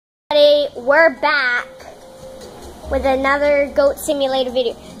we're back with another Goat Simulator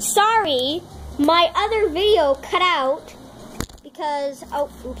video. Sorry, my other video cut out because,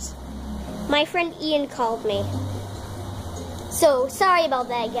 my friend Ian called me. So, sorry about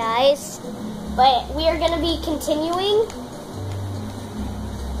that, guys. But we are going to be continuing.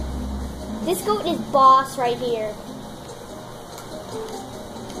 This goat is boss right here.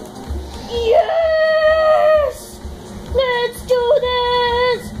 Yes! Let's do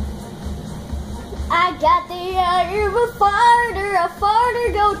this! I got the ear of a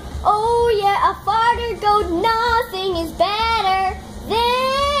farter goat. Oh yeah, a farter goat. Nothing is better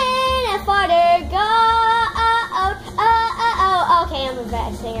than a farter goat. Okay, I'm a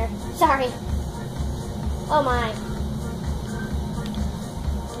bad singer. Sorry. Oh my.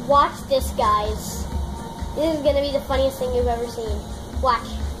 Watch this, guys. This is gonna be the funniest thing you've ever seen. Watch.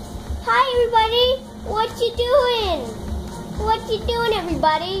 Hi, everybody. What you doing? What you doing,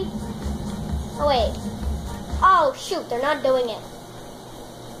 everybody? Oh, wait. Oh, shoot. They're not doing it.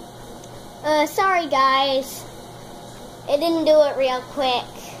 Sorry, guys. It didn't do it real quick.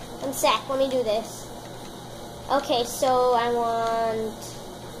 One sec. Let me do this. Okay, so I want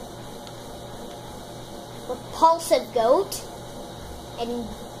repulsive goat and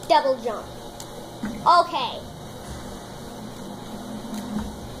double jump. Okay.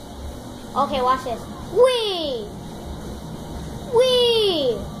 Okay, watch this. Whee!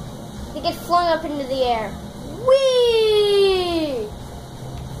 Whee! They get flung up into the air. Whee!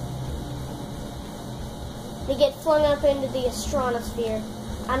 They get flung up into the astronosphere.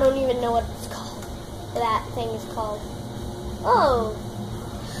 I don't even know what it's called. That thing is called. Oh!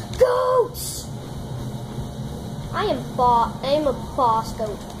 Goats! I am a boss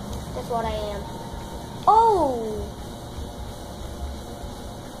goat. That's what I am. Oh!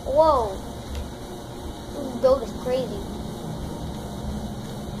 Whoa. This goat is crazy.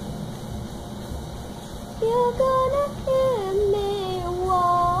 You're gonna hear me.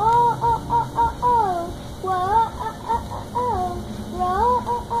 Whoa. Whoa.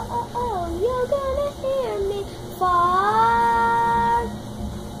 You're gonna hear me. Far.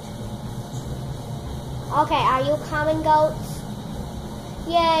 Okay, are you coming, goats?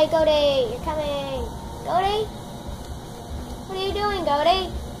 Yay, Goaty, you're coming. Goaty? What are you doing, Goaty?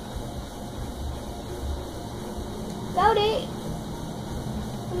 Goaty!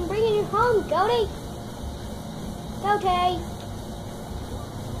 I'm bringing you home, Goaty! Goaty!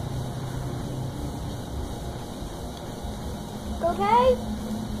 Goaty?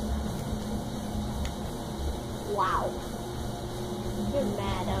 Wow. You're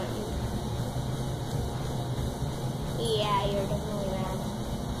mad, aren't you? Yeah, you're definitely mad.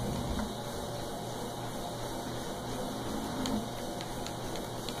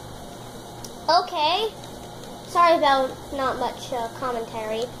 Okay. Sorry about not much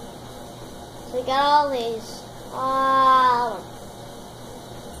commentary. So we got all these. All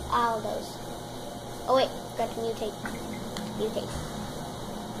of those. Oh wait, got to mutate. Mutate.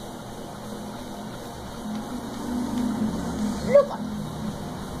 Look!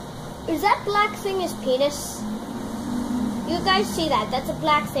 Is that black thing his penis? You guys see that? That's a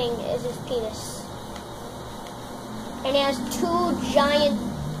black thing is his penis. And he has two giant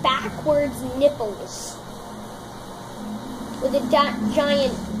backwards nipples with a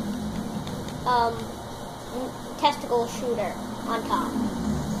giant testicle shooter on top.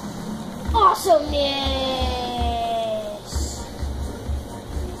 Awesomeness!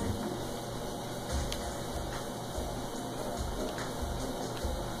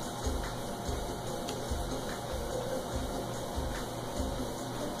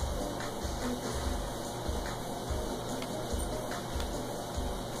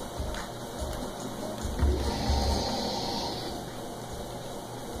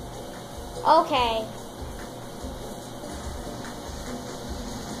 Okay.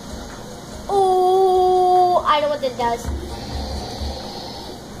 Oh, I know what this does.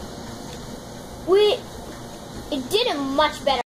 It did it much better.